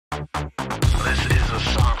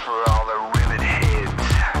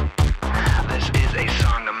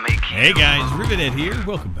Hey guys, Renovate here.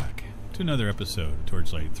 Welcome back to another episode of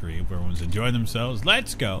Torchlight 3. Hope everyone's enjoying themselves.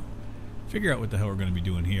 Let's go figure out what the hell we're going to be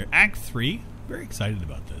doing here. Act 3. Very excited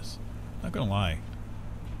about this. Not going to lie.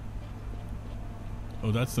 Oh,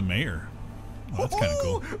 that's the mayor. Oh, that's kind of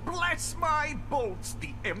cool. Bless my bolts,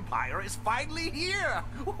 the Empire is finally here.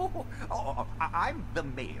 I'm the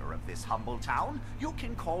mayor of this humble town. You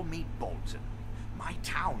can call me Bolton. My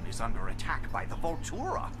town is under attack by the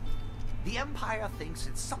Voltura. The Empire thinks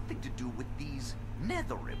it's something to do with these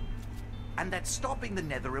Netherim, and that stopping the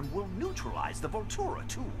Netherim will neutralize the Voltura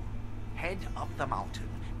too. Head up the mountain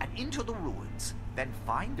and into the ruins, then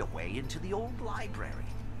find a way into the old library.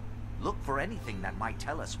 Look for anything that might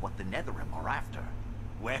tell us what the Netherim are after.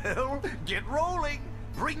 Well, get rolling!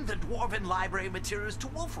 Bring the Dwarven library materials to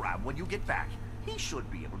Wolfram when you get back. He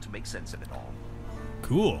should be able to make sense of it all.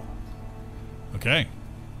 Cool. Okay.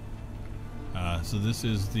 So this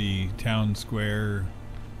is the town square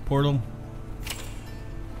portal.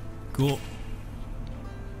 Cool.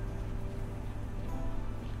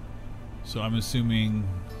 So I'm assuming...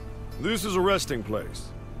 This is a resting place.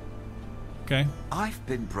 Okay. I've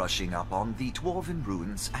been brushing up on the Dwarven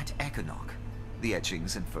ruins at Econog. The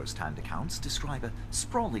etchings and first-hand accounts describe a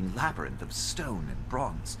sprawling labyrinth of stone and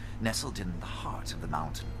bronze nestled in the heart of the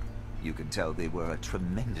mountain. You can tell they were a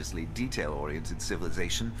tremendously detail-oriented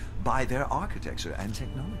civilization by their architecture and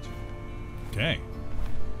technology. Okay.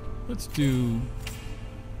 Let's do...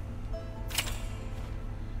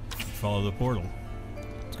 follow the portal.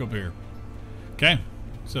 Let's go up here. Okay.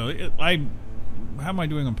 So, how am I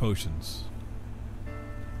doing on potions?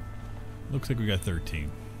 Looks like we got 13.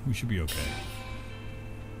 We should be okay.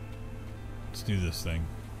 Let's do this thing.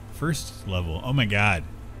 First level. Oh my god.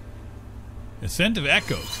 Ascent of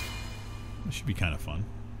Echoes. This should be kind of fun.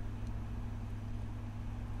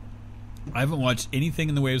 I haven't watched anything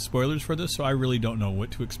in the way of spoilers for this, so I really don't know what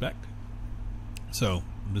to expect. So,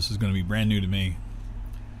 this is going to be brand new to me.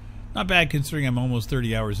 Not bad considering I'm almost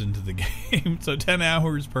 30 hours into the game, so 10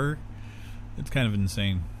 hours per. It's kind of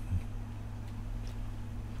insane.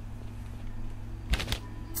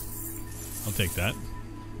 I'll take that.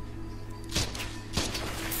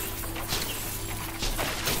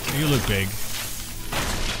 You look big.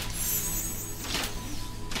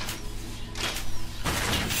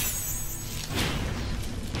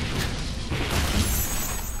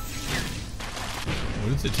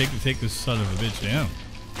 What does it take to take this son of a bitch down?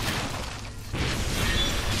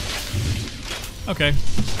 Okay,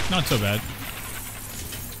 not so bad.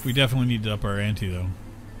 We definitely need to up our ante, though.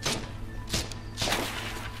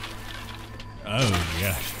 Oh,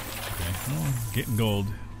 gosh. Okay, well, getting gold.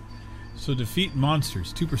 So defeat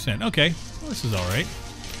monsters, 2%. Okay, well, this is alright.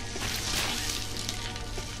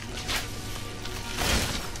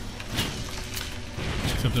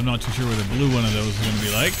 Except I'm not too sure what the blue one of those is going to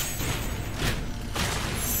be like.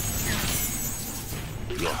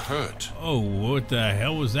 You're hurt. Oh, what the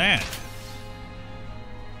hell was that?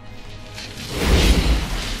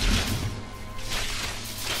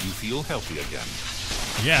 You feel healthy again.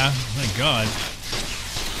 Yeah, thank God.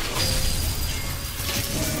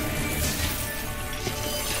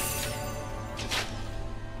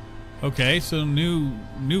 Okay, so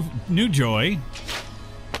new joy.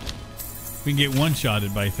 We can get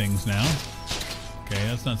one-shotted by things now. Okay,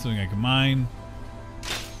 that's not something I can mine.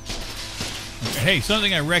 Okay, hey,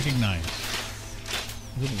 something I recognize.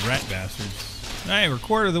 Little rat bastards. Hey, we're a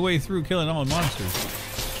quarter of the way through killing all the monsters.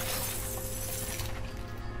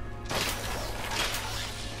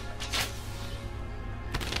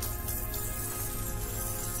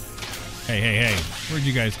 Hey, where'd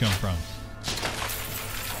you guys come from?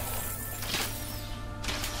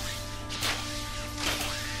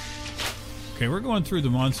 Okay, we're going through the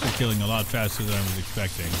monster killing a lot faster than I was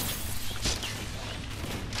expecting.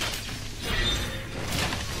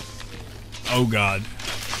 Oh god.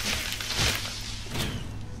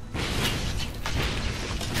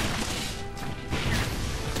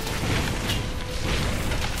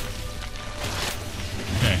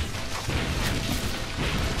 Okay.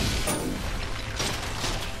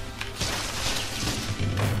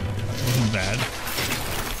 Wasn't bad.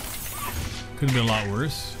 Could have been a lot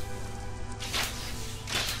worse.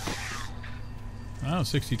 Oh,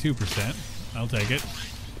 62%. I'll take it.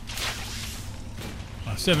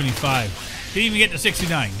 75. Didn't even get to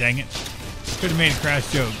 69. Dang it. Could have made a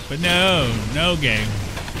crash joke. But no game.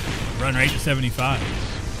 Run rate to 75.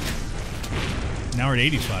 Now we're at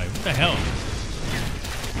 85. What the hell?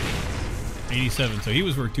 87. So he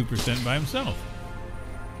was worth 2% by himself.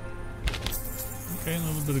 Okay, a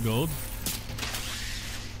little bit of gold.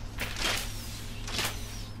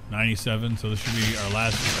 97. So this should be our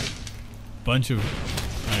last bunch of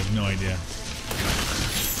have no idea.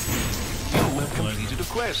 You have completed a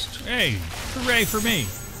quest. Hey, hooray for me.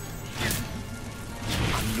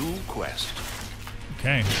 A new quest.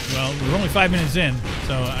 Okay, well, we're only 5 minutes in,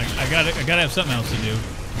 so I gotta have something else to do.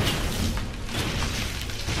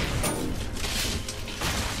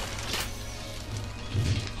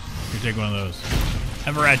 Here, take one of those.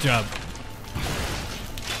 Have a rat job.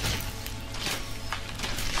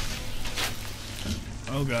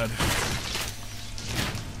 Oh god.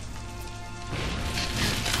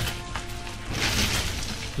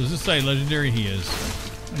 Does this say legendary? He is.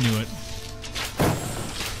 I knew it.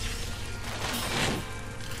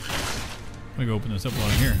 I'm gonna go open this up while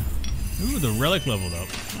I'm here. Ooh, the relic leveled up.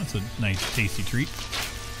 That's a nice, tasty treat.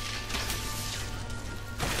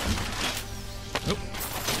 Oh.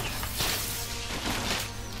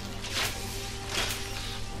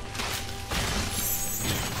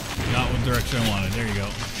 Not what direction I wanted. There you go.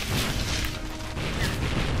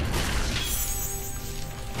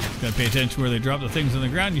 Gotta pay attention where they drop the things on the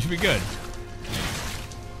ground. You should be good.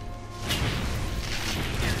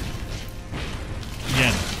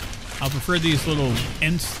 Again, I'll prefer these little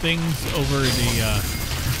ents things over the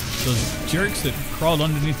those jerks that crawled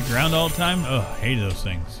underneath the ground all the time. Ugh, I hated those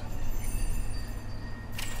things.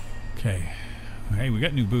 Okay. Hey, we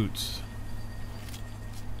got new boots.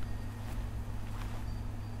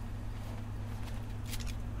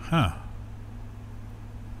 Huh.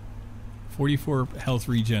 44 health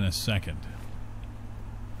regen a second.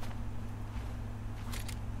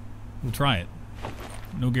 We'll try it.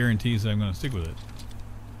 No guarantees that I'm going to stick with it.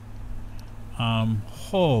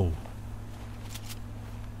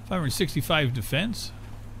 565 defense,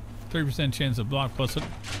 30% chance of block plus it.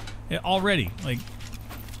 Yeah, already, like,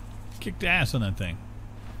 kicked ass on that thing.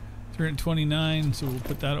 329, so we'll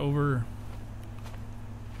put that over.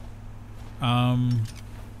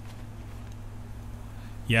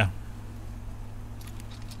 Yeah.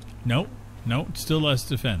 Nope, still less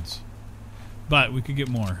defense. But we could get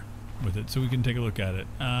more with it, so we can take a look at it.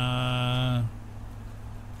 A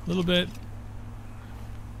little bit.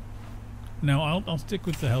 No, I'll stick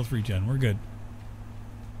with the health regen. We're good.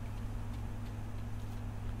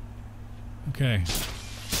 Okay.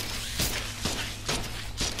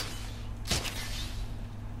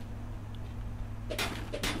 I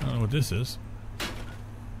don't know what this is.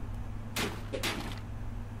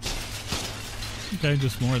 Okay,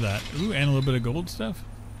 just more of that. Ooh, and a little bit of gold stuff.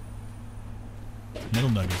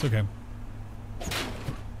 Metal nuggets, okay.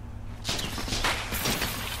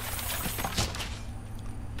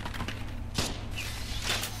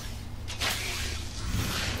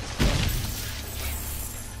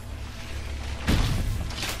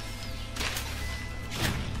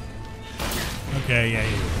 Okay, yeah,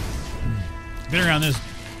 been around this.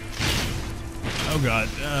 Oh god.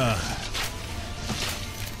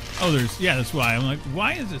 Oh, yeah, that's why. I'm like,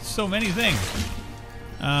 why is it so many things?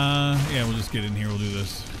 Yeah, we'll just get in here. We'll do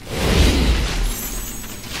this.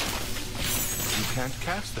 You can't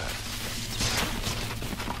cast that.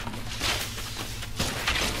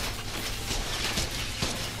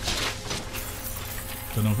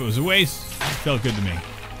 Don't know if it was a waste. It felt good to me.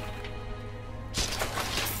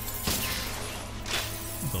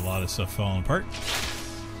 There's a lot of stuff falling apart.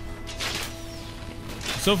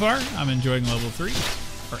 So far, I'm enjoying level 3.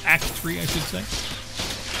 Or Act 3, I should say.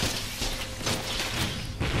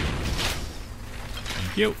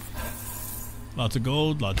 Thank you. Lots of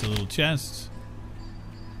gold, lots of little chests.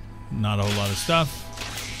 Not a whole lot of stuff.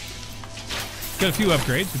 Got a few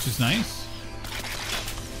upgrades, which is nice.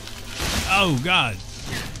 Oh, God.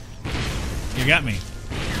 You got me.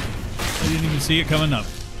 I didn't even see it coming up.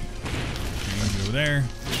 Go there.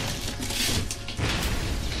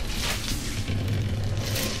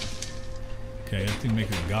 Okay, that thing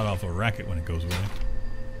makes a god-awful racket when it goes away.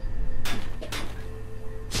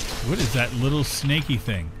 What is that little snaky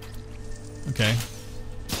thing? Okay.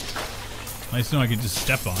 Nice to know I could just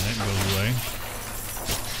step on it and it goes away.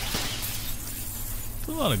 It's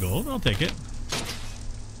a lot of gold. I'll take it.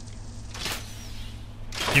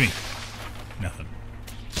 Gimme. Nothing.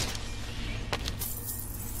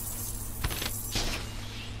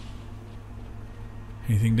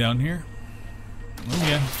 Anything down here? Oh,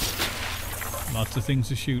 yeah. Lots of things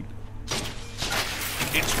to shoot.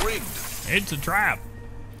 It's rigged. It's a trap.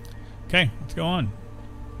 Okay, let's go on.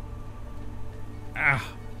 Ah,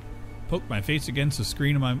 poked my face against the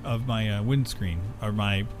screen of my windscreen, or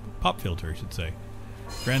my pop filter, I should say.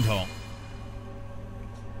 Grand Hall.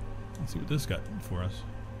 Let's see what this got for us.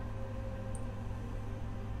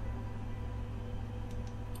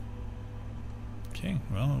 Okay,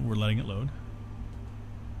 well, we're letting it load.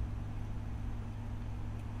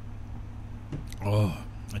 Oh,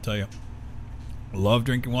 I tell you, I love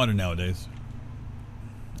drinking water nowadays.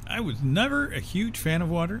 I was never a huge fan of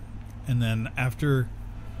water, and then after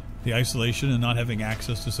the isolation and not having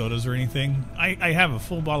access to sodas or anything, I have a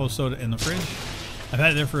full bottle of soda in the fridge. I've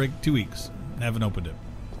had it there for like 2 weeks and haven't opened it.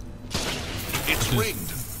 It's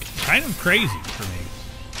rigged. Kind of crazy for me.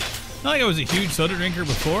 Not like I was a huge soda drinker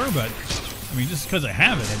before, but I mean, just because I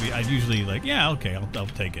have it, I'd usually like, yeah, okay, I'll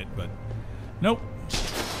take it, but nope.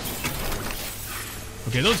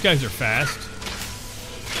 Okay, those guys are fast.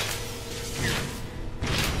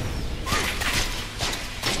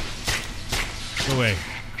 Go away.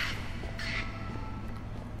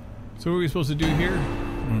 So what are we supposed to do here?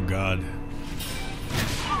 Oh God.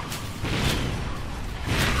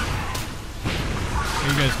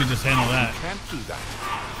 You guys can just handle that. Can't do that.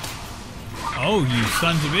 Oh, you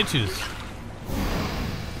sons of bitches.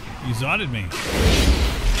 You zotted me.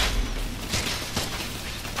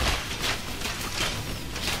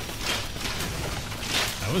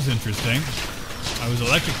 That was interesting. I was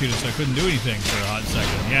electrocuted, so I couldn't do anything for a hot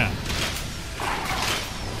second. Yeah.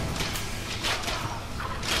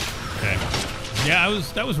 Okay. Yeah,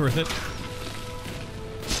 that was worth it.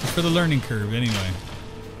 It's for the learning curve, anyway.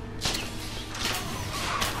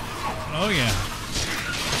 Oh yeah.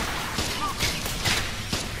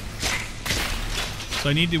 So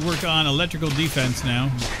I need to work on electrical defense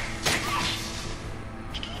now.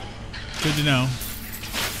 Good to know.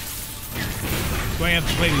 So I have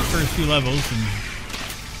to play these first few levels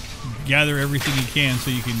and gather everything you can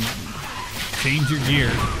so you can change your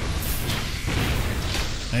gear.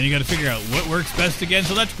 Then you got to figure out what works best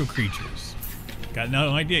against electrical creatures. Got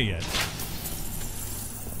no idea yet.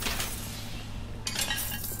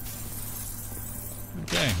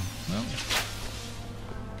 Okay, well.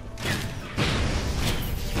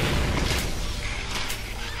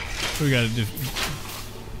 So we got to do.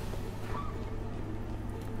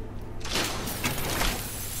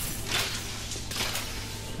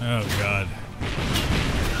 Oh God.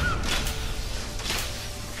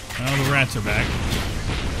 Oh, the rats are back.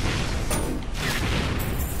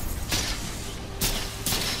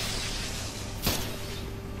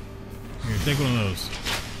 Here, take one of those.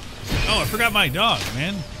 Oh, I forgot my dog,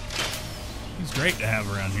 man. He's great to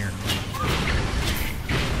have around here.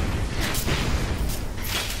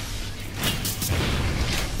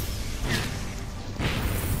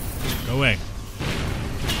 Go away.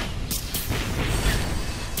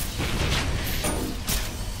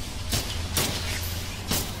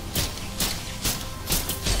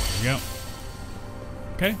 There we go.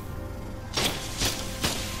 Okay.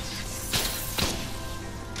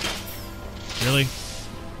 Really?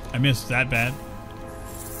 I missed that bad?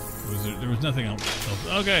 There was nothing else.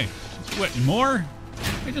 Okay. What, more?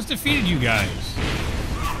 I just defeated you guys.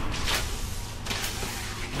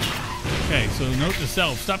 Okay, so note to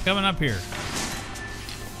self. Stop coming up here.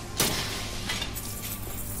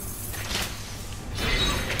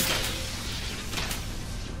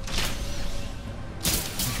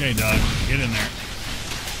 Okay, dog. Get in there.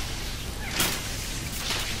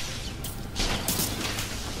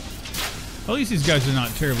 At least these guys are not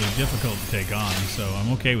terribly difficult to take on, so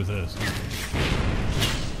I'm okay with this.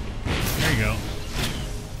 There you go.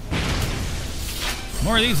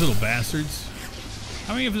 More of these little bastards.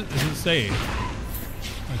 How many of it does it say?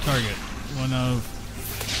 My target.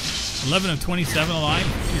 11 of 27 alive?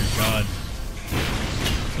 Dear God.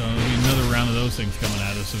 So there'll be another round of those things coming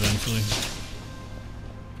at us eventually.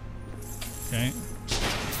 Okay.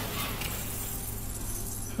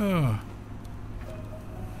 Oh.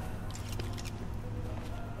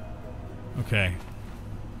 Okay.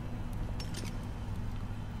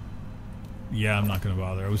 Yeah, I'm not going to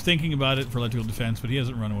bother. I was thinking about it for electrical defense, but he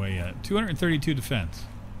hasn't run away yet. 232 defense.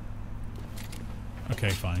 Okay,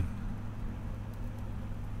 fine.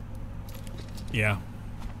 Yeah.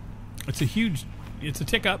 It's a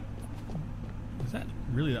tick up. Is that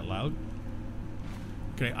really that loud?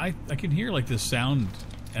 Okay, I can hear like this sound,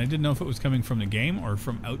 and I didn't know if it was coming from the game or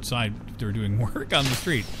from outside if they were doing work on the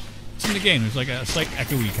street. It's in the game. There's like a slight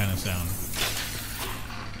echoey kind of sound.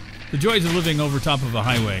 The joys of living over top of a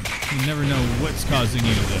highway. You never know what's causing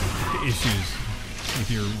you the issues with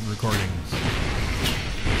your recordings.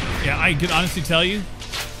 Yeah, I could honestly tell you,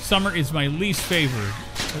 summer is my least favorite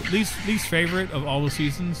of all the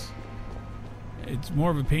seasons. It's more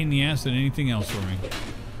of a pain in the ass than anything else for me.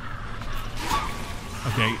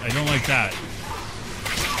 Okay, I don't like that.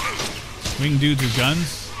 Winged dudes with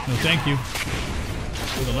guns? No, thank you.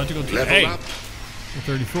 With electrical... Hey! For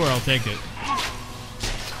 34, I'll take it.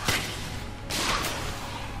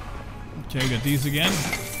 Okay, got these again.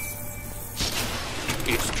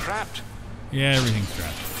 It's trapped. Yeah, everything's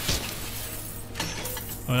trapped.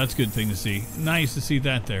 Oh, that's a good thing to see. Nice to see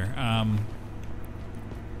that there.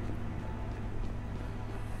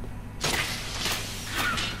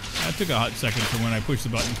 That took a hot second from when I pushed the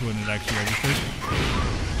button to when it actually registered.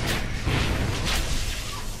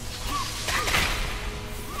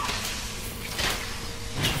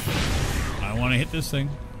 I want to hit this thing.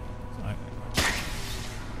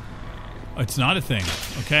 It's not a thing.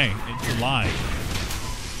 Okay, it's a lie.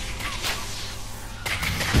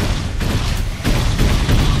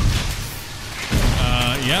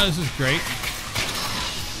 Yeah, this is great.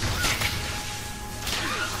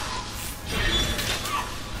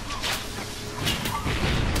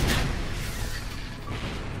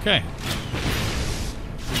 Okay.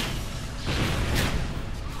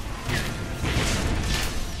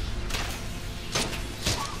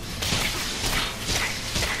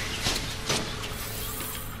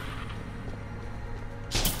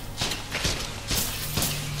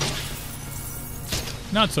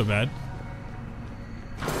 Not so bad.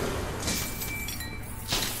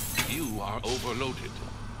 You are overloaded.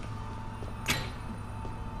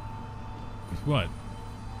 What?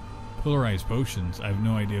 Polarized potions. I have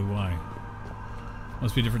no idea why.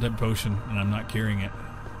 Must be a different type of potion, and I'm not carrying it.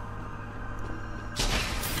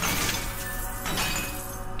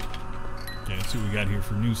 Okay, let's see what we got here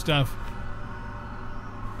for new stuff.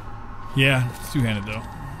 Yeah, it's two-handed though.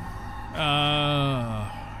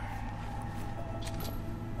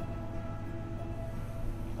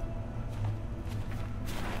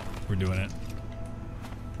 We're doing it.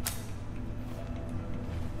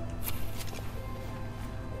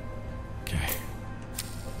 Okay.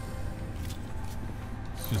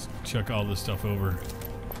 Let's just chuck all this stuff over.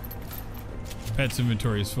 Pet's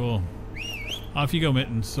inventory is full. Off you go,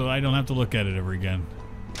 Mittens, so I don't have to look at it ever again.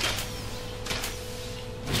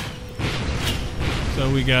 So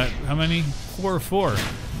we got, how many? 4 of 4.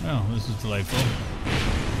 Oh, this is delightful.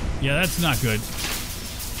 Yeah, that's not good.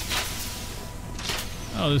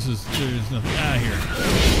 Oh, this is, there's nothing, here.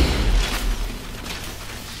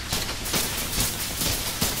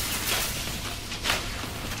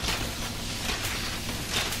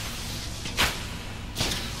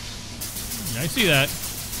 Yeah, I see that.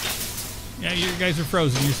 Yeah, you guys are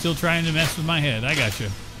frozen. You're still trying to mess with my head. I got you.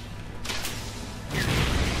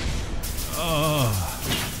 Oh.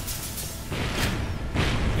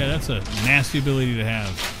 Yeah, that's a nasty ability to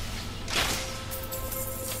have.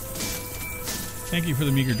 Thank you for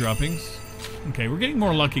the meager droppings. Okay, we're getting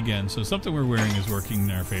more luck again, so something we're wearing is working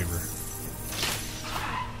in our favor.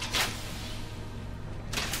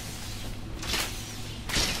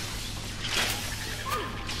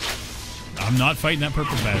 I'm not fighting that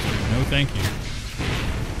purple bastard. No, thank you.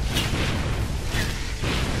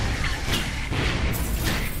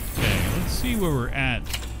 Okay, let's see where we're at.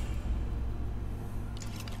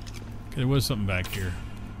 Okay, there was something back here.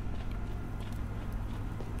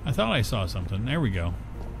 I thought I saw something. There we go.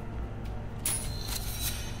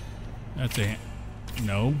 That's a...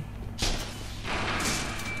 No.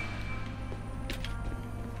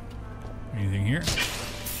 Anything here?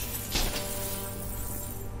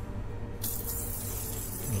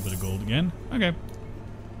 A little bit of gold again. Okay.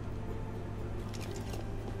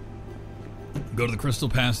 Go to the Crystal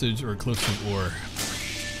Passage or Cliffs of Ore.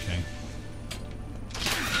 Okay.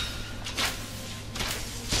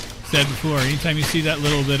 Said before, anytime you see that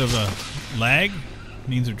little bit of a lag, it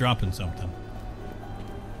means they're dropping something.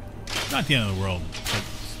 Not the end of the world, but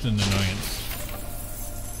it's an annoyance.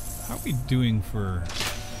 How are we doing for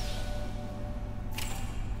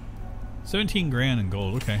 17 grand in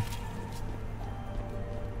gold? Okay.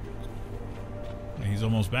 Yeah, he's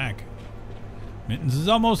almost back. Mittens is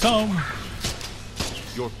almost home.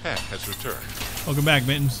 Your pet has returned. Welcome back,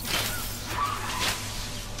 Mittens.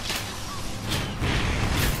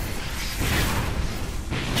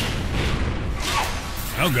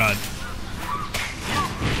 Oh God.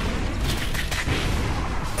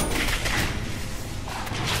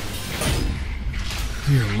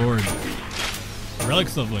 Dear Lord.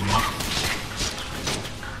 Relic's leveling up.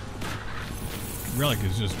 Relic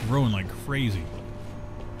is just growing like crazy.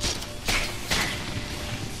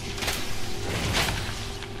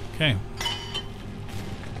 Okay.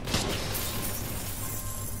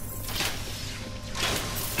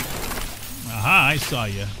 Aha, I saw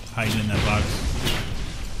you hiding in that box.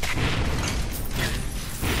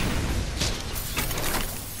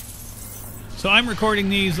 So I'm recording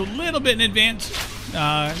these a little bit in advance,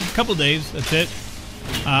 a couple days, that's it.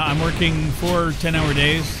 I'm working 4 10-hour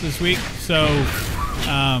days this week, so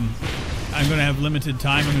I'm going to have limited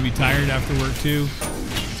time. I'm going to be tired after work too,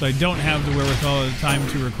 so I don't have the wherewithal of time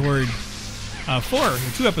to record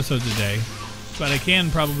 2 episodes a day, but I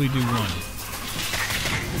can probably do 1.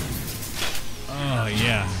 Oh,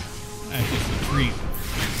 yeah. That's just a treat.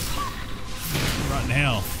 Rotten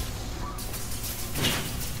hell.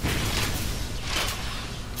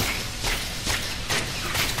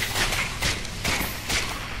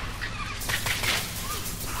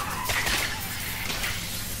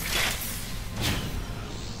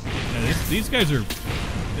 Yeah, these guys are...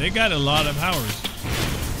 They got a lot of powers.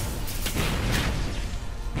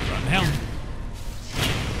 Rotten hell.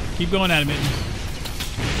 Keep going at it, Mittens.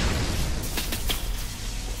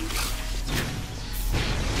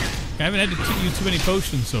 I haven't had to use too many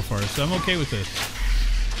potions so far, so I'm okay with this.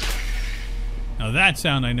 Now that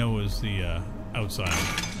sound I know was the outside.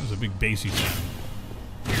 That was a big bassy sound.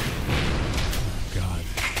 Oh, God.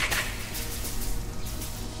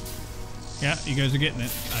 Yeah, you guys are getting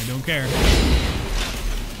it. I don't care.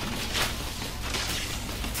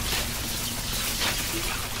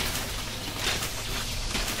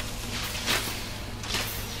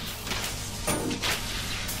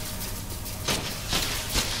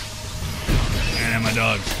 My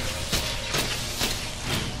dog.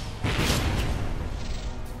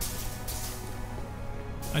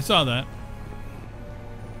 I saw that.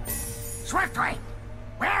 Swiftly,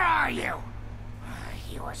 where are you?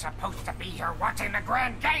 You were supposed to be here watching the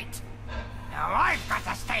Grand Gate. Now I've got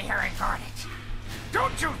to stay here and guard it.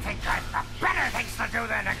 Don't you think I've got better things to do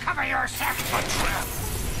than to cover yourself?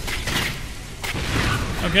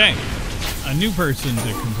 Okay, a new person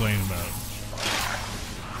to complain about.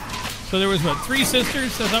 So there was, what, 3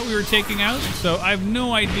 sisters I thought we were taking out? So I have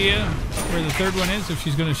no idea where the third one is, if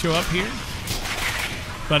she's going to show up here.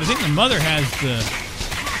 But I think the mother has the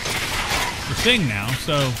thing now,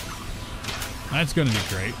 so that's going to be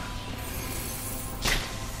great.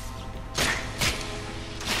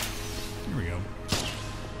 Here we go.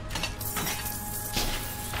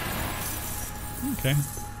 Okay.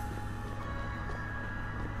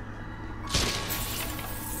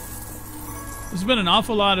 There's been an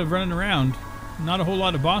awful lot of running around. Not a whole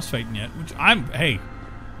lot of boss fighting yet. Which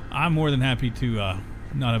I'm more than happy to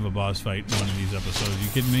not have a boss fight in one of these episodes. You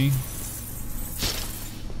kidding me?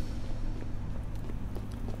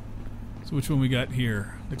 So which one we got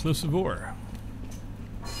here? The Cliffs of Ore.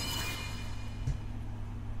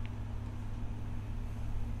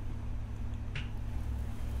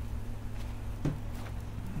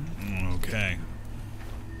 Okay.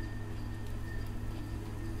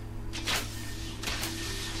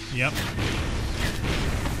 Yep.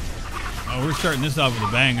 Oh, we're starting this off with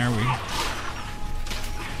a bang, are we?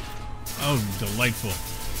 Oh, delightful.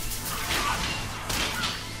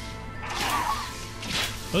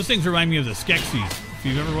 Those things remind me of the Skeksis. If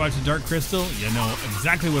you've ever watched The Dark Crystal, you know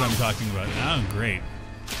exactly what I'm talking about. Oh, great.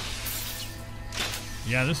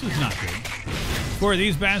 Yeah, this is not good. 4 of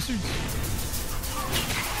these bastards.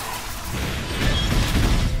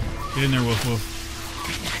 Get in there, Woof Woof.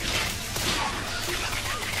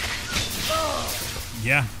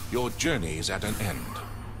 Yeah. Your journey is at an end.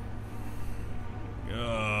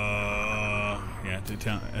 Yeah, at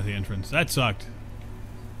the entrance. That sucked.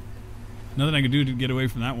 Nothing I could do to get away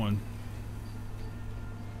from that one.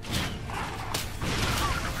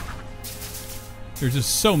 There's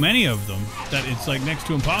just so many of them that it's like next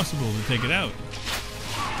to impossible to take it out.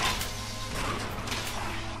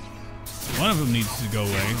 One of them needs to go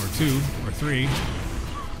away, or 2, or 3.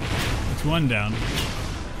 That's 1 down.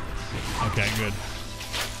 Okay, good.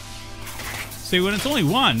 See, when it's only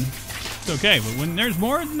 1, it's okay, but when there's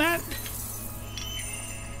more than that...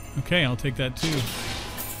 Okay, I'll take that too.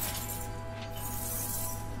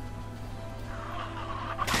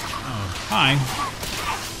 Oh, hi.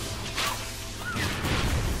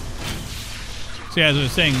 See, as I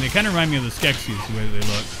was saying, they kind of remind me of the Skeksis, the way that they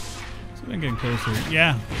look. So I'm getting closer.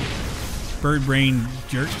 Yeah. Bird brain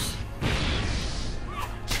jerks.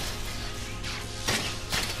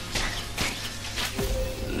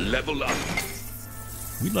 Level up.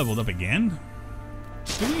 We leveled up again?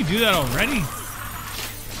 Didn't we do that already?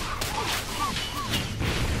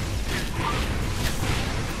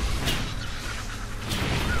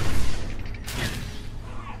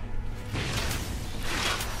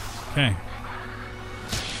 Okay.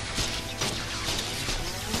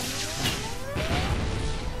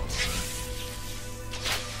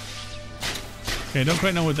 Okay, I don't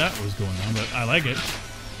quite know what that was going on, but I like it.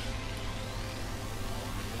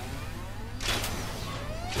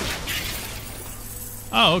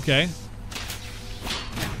 Oh, okay.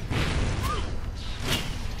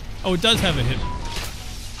 Oh, it does have a hit.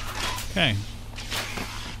 Okay.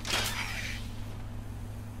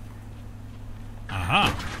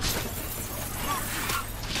 Aha.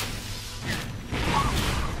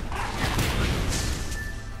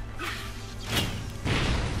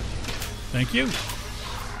 Thank you.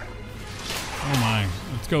 Oh my.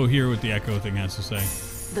 Let's go hear what the echo thing has to say.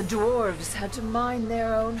 The dwarves had to mine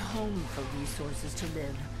their own home for resources to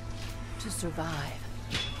live, to survive.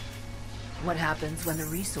 What happens when the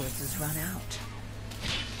resources run out?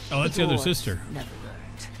 Oh, that's the other dwarves sister. Never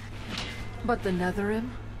learned. But the Netherim,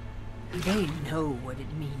 they know what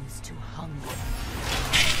it means to hunger.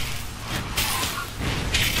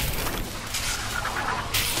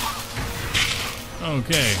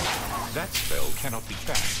 Okay. That spell cannot be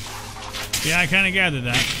cast. Yeah, I kind of gathered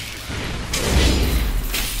that.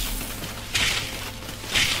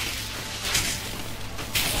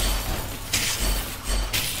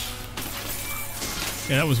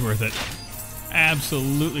 Yeah, that was worth it.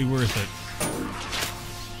 Absolutely worth it.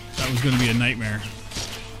 That was going to be a nightmare.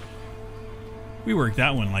 We worked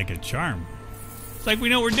that one like a charm. It's like we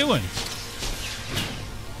know what we're doing.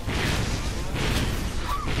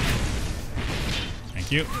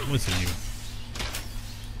 Thank you. Listen, you.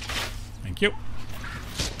 Thank you.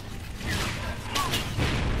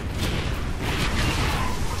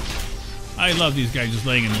 I love these guys just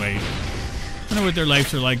laying in wait. I wonder what their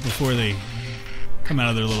lives are like before they come out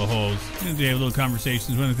of their little holes. They have little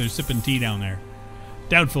conversations. Wonder if they're sipping tea down there.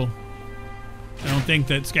 Doubtful. I don't think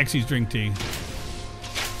that Skeksis drink tea.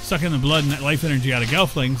 Sucking the blood and that life energy out of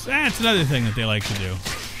Gelflings, that's another thing that they like to do.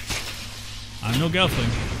 I'm no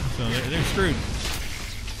Gelfling, so they're screwed.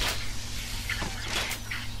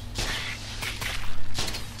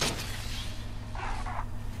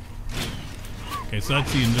 Okay, so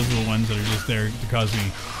that's the invisible ones that are just there to cause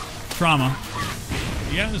me trauma.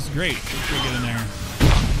 Yeah, this is great. Let's go get in there.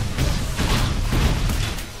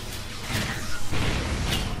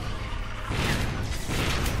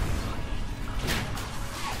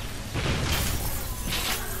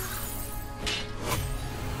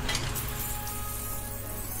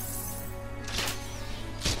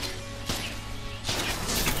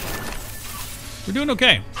 We're doing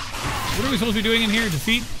okay. What are we supposed to be doing in here?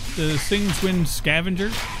 Defeat the Singed Wing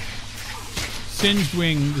Scavenger? Singed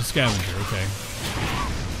Wing the Scavenger, okay.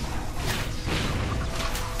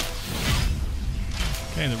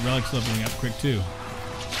 Okay, the relic's leveling up quick too.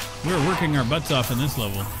 We're working our butts off in this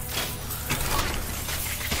level.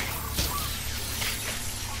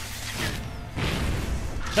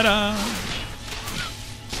 Ta-da!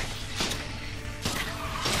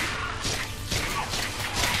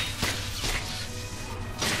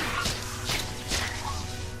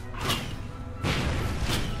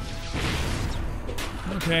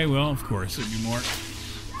 Okay, well, of course, there'd be more.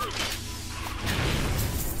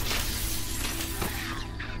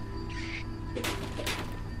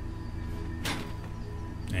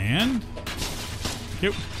 And?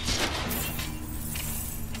 Yep.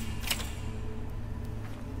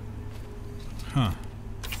 Huh.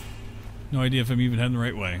 No idea if I'm even heading the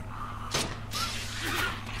right way.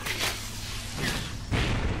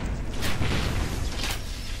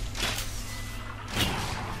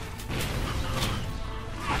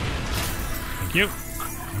 Thank you.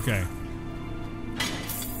 Okay.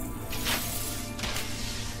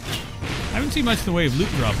 I haven't seen much in the way of loot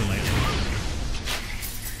dropping lately.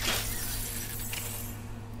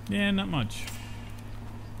 Yeah, not much.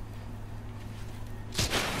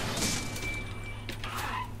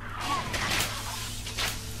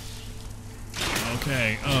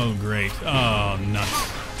 Okay. Oh, great. Oh,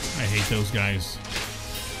 nuts. I hate those guys.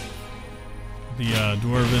 The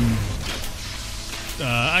dwarven...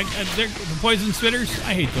 they're the poison spitters.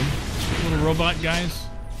 I hate them. Little robot guys.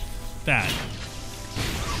 That.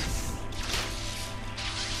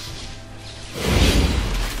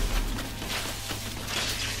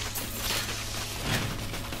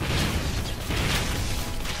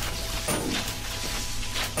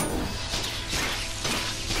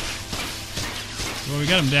 Well, we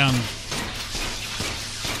got him down.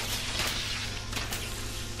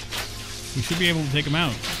 We should be able to take him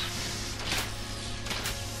out.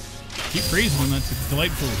 Keep freezing them, that's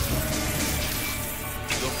delightful.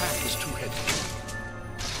 Your path is too heavy.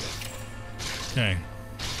 Okay.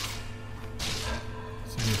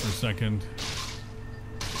 Sit here for a second.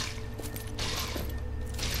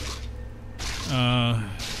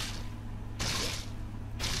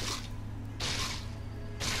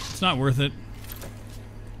 It's not worth it.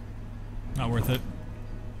 Not worth it.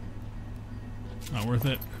 Not worth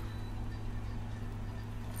it.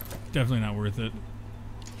 Definitely not worth it.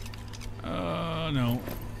 No.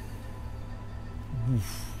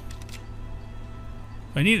 Oof.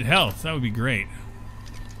 If I needed health, that would be great.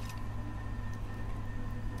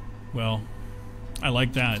 Well, I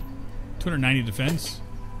like that. 290 defense.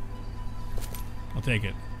 I'll take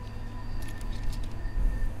it.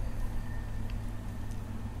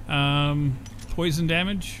 Poison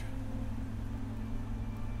damage.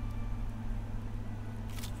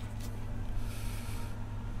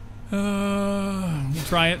 We'll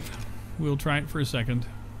try it. We'll try it for a second.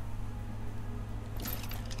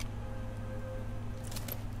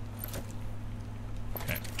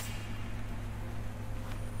 Okay.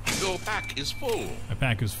 Your pack is full. My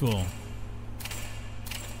pack is full.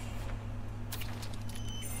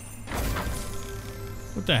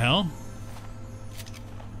 What the hell?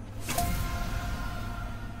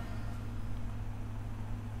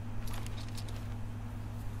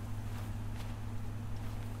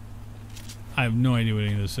 I have no idea what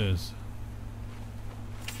any of this is.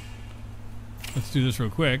 Let's do this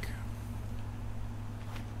real quick.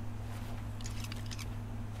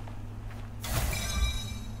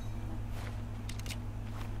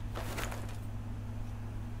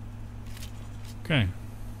 Okay.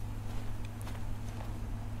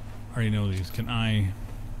 I already know these. Can I...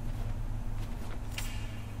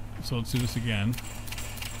 So let's do this again.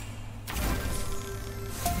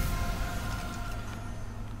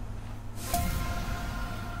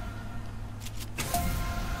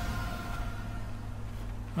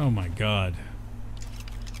 Oh my god.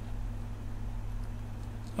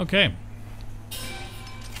 Okay.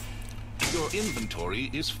 Your inventory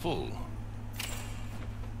is full.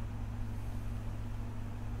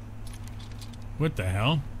 What the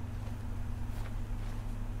hell?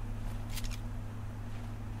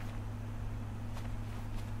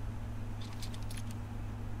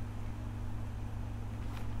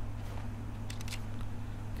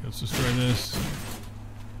 Okay, let's destroy this.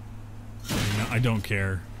 I don't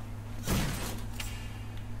care.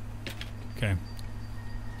 Okay.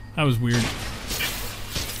 That was weird.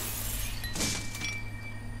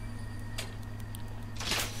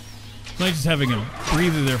 Like just having a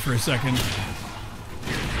breather there for a second.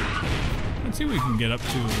 Let's see what we can get up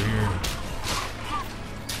to over here.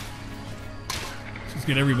 Let's just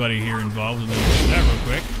get everybody here involved and then do that real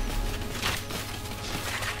quick.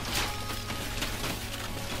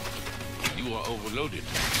 You are overloaded.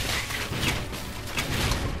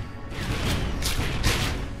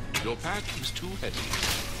 Your pack is too heavy.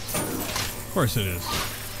 Of course it is.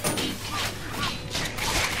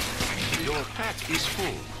 Your pack is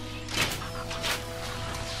full.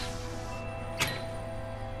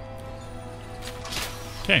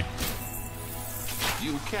 Okay.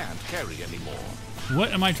 You can't carry anymore.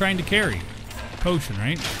 What am I trying to carry? Potion,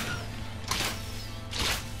 right?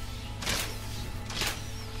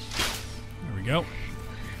 There we go.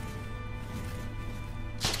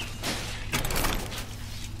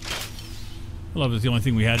 I love it. The only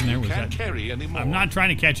thing we had in there was Can't that. carry anymore. I'm not trying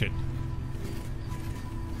to catch it.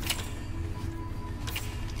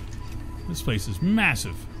 This place is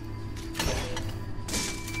massive.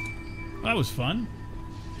 That was fun.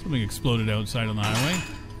 Something exploded outside on the highway.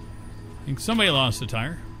 I think somebody lost a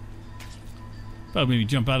tire. Probably made me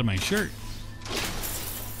jump out of my shirt.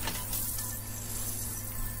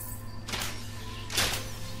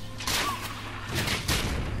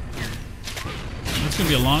 It's going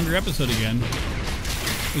to be a longer episode again.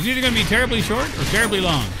 It's either going to be terribly short or terribly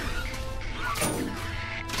long.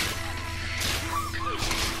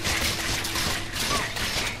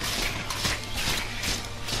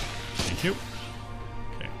 Thank you.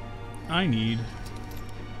 Okay. I need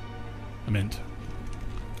a mint.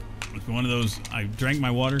 It's one of those. I drank my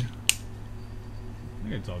water. I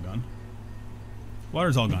think it's all gone.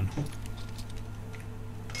 Water's all gone.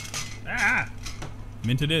 Ah!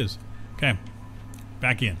 Mint it is. Okay.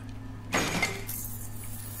 Back in.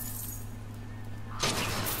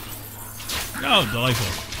 Oh, delightful.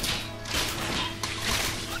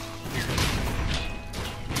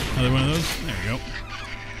 Another one of those. There we go.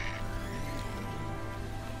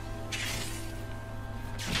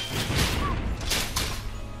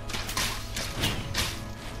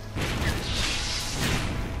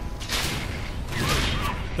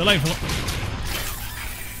 Delightful.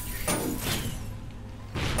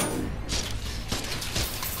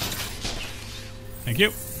 Thank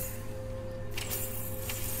you.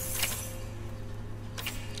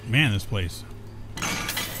 Man, this place.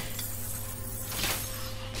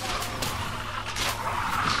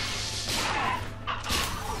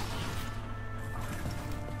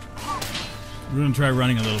 We're going to try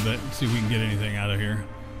running a little bit and see if we can get anything out of here.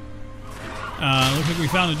 Looks like we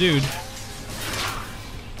found a dude.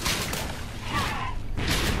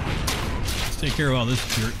 Let's take care of all this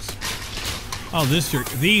jerks. Oh, this jerk.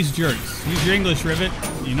 These jerks. Use your English, Rivet.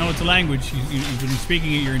 You know it's a language. You've been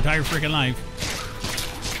speaking it your entire freaking life.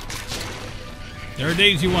 There are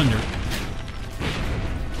days you wonder.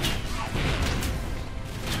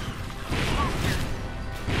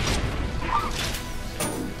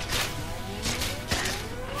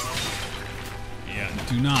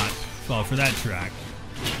 fall for that track.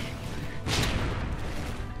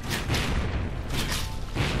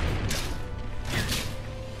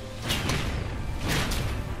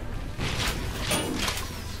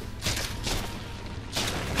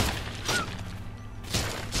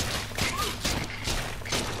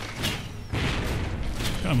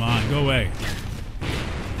 Come on, go away.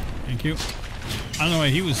 Thank you. I don't know why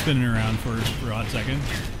he was spinning around for a hot second.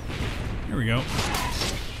 Here we go.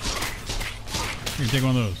 Here, take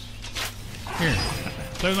one of those. Here,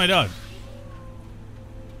 play with my dog.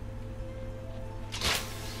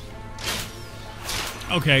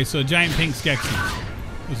 Okay, so giant pink Skeksis.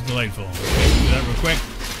 This is delightful. Do that real quick.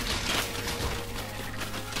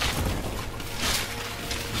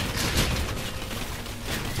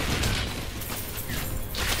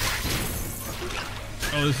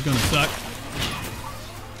 Oh, this is gonna suck.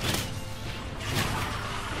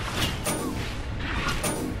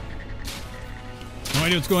 No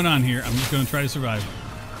idea what's going on here. I'm just gonna try to survive.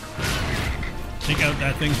 Take out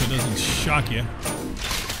that thing so it doesn't shock you.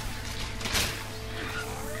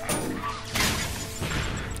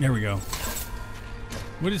 There we go.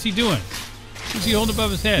 What is he doing? What does he hold above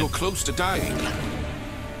his head? You're close to dying.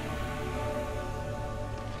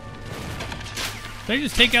 Did I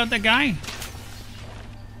just take out that guy?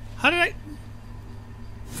 How did I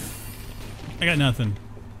got nothing.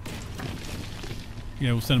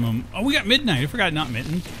 Yeah, we'll send him home. Oh, we got midnight. I forgot not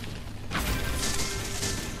mittens.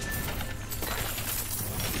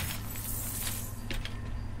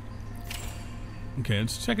 Okay,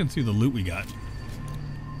 let's check and see the loot we got.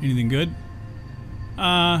 Anything good?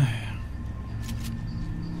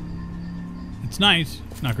 It's nice.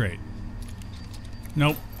 Not great.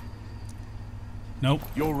 Nope. Nope.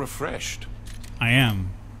 You're refreshed. I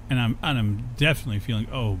am. And I'm definitely feeling,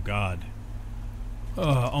 oh god.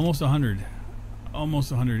 Almost 100.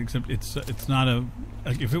 Almost 100, except it's not a,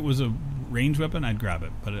 like, if it was a ranged weapon, I'd grab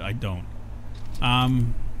it, but I don't. A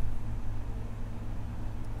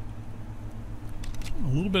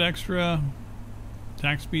little bit extra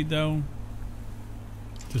attack speed though.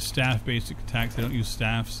 The staff basic attacks, I don't use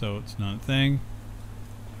staff, so it's not a thing.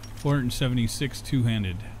 476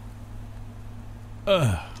 two-handed.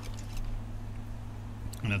 Ugh.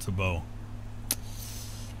 And that's a bow.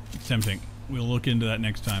 It's tempting. We'll look into that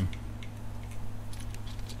next time.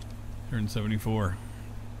 174.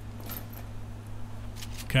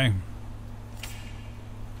 Okay.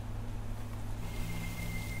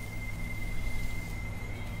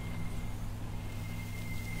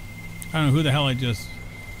 I don't know who the hell I just...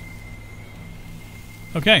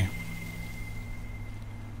 Okay.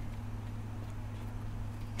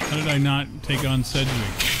 How did I not take on Cedric?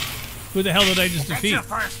 Who the hell did I just defeat? It's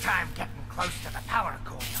your first time getting close to the power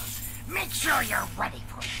coils. Make sure you're ready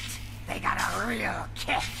for it. They got a real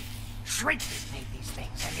kick. Shrinkers made these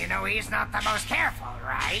things, and you know he's not the most careful,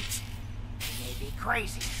 right? He may be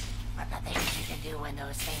crazy, but the things you can do when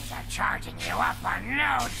those things are charging you up are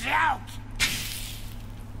no joke.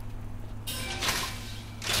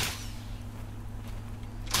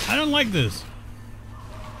 I don't like this.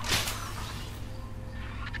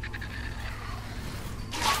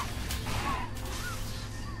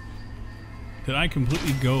 Did I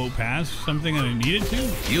completely go past something that I needed to?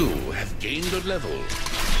 You have gained a level.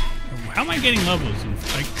 How am I getting levels?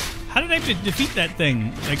 Like, how did I defeat that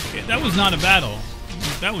thing? Like, that was not a battle.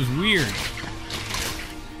 That was weird.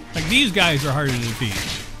 Like, these guys are harder to defeat.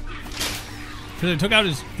 Because I took out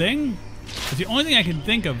his thing? But the only thing I can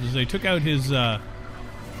think of is I took out his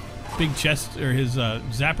big chest, or his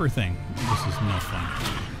zapper thing. This is no fun.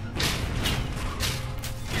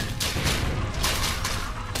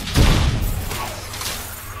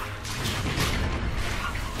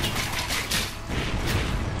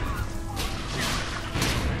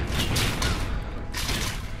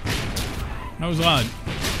 That was odd.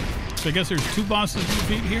 So I guess there's two bosses to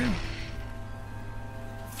defeat here?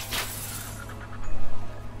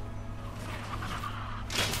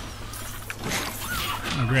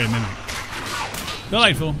 Oh great, a mimic.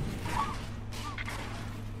 Delightful.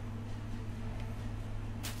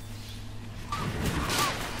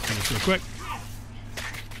 Do this real quick.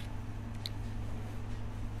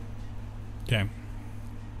 Okay.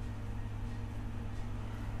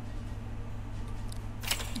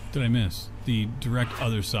 Did I miss? The direct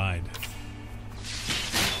other side.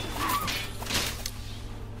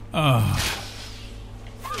 Oh.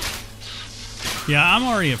 Yeah, I'm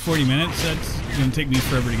already at 40 minutes. That's going to take me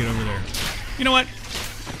forever to get over there. You know what?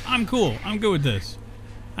 I'm cool. I'm good with this.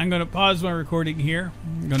 I'm going to pause my recording here.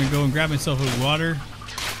 I'm going to go and grab myself a water.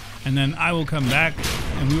 And then I will come back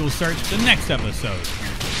and we will start the next episode.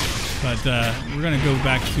 But we're going to go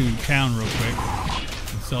back to town real quick.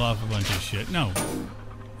 sell off a bunch of shit. No.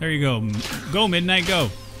 There you go. Go, Midnight, go.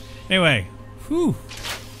 Anyway. Whew.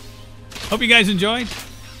 Hope you guys enjoyed.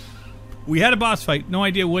 We had a boss fight. No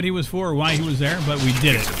idea what he was for or why he was there, but we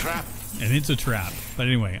did it. It's a trap. And it's a trap. But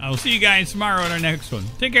anyway, I will see you guys tomorrow on our next one.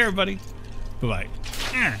 Take care, everybody. Bye-bye.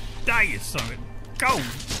 Die, you son of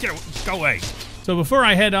a... Go away. So before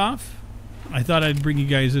I head off, I thought I'd bring you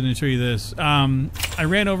guys in and show you this. I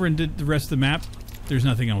ran over and did the rest of the map. There's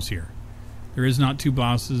nothing else here. There is not 2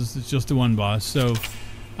 bosses. It's just the 1 boss. So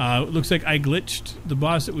it looks like I glitched the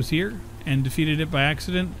boss that was here and defeated it by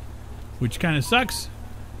accident, which kind of sucks,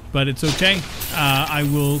 but it's okay. I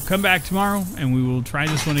will come back tomorrow and we will try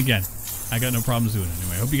this one again. I got no problems doing it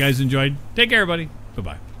anyway. Hope you guys enjoyed. Take care, everybody.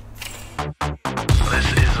 Bye-bye.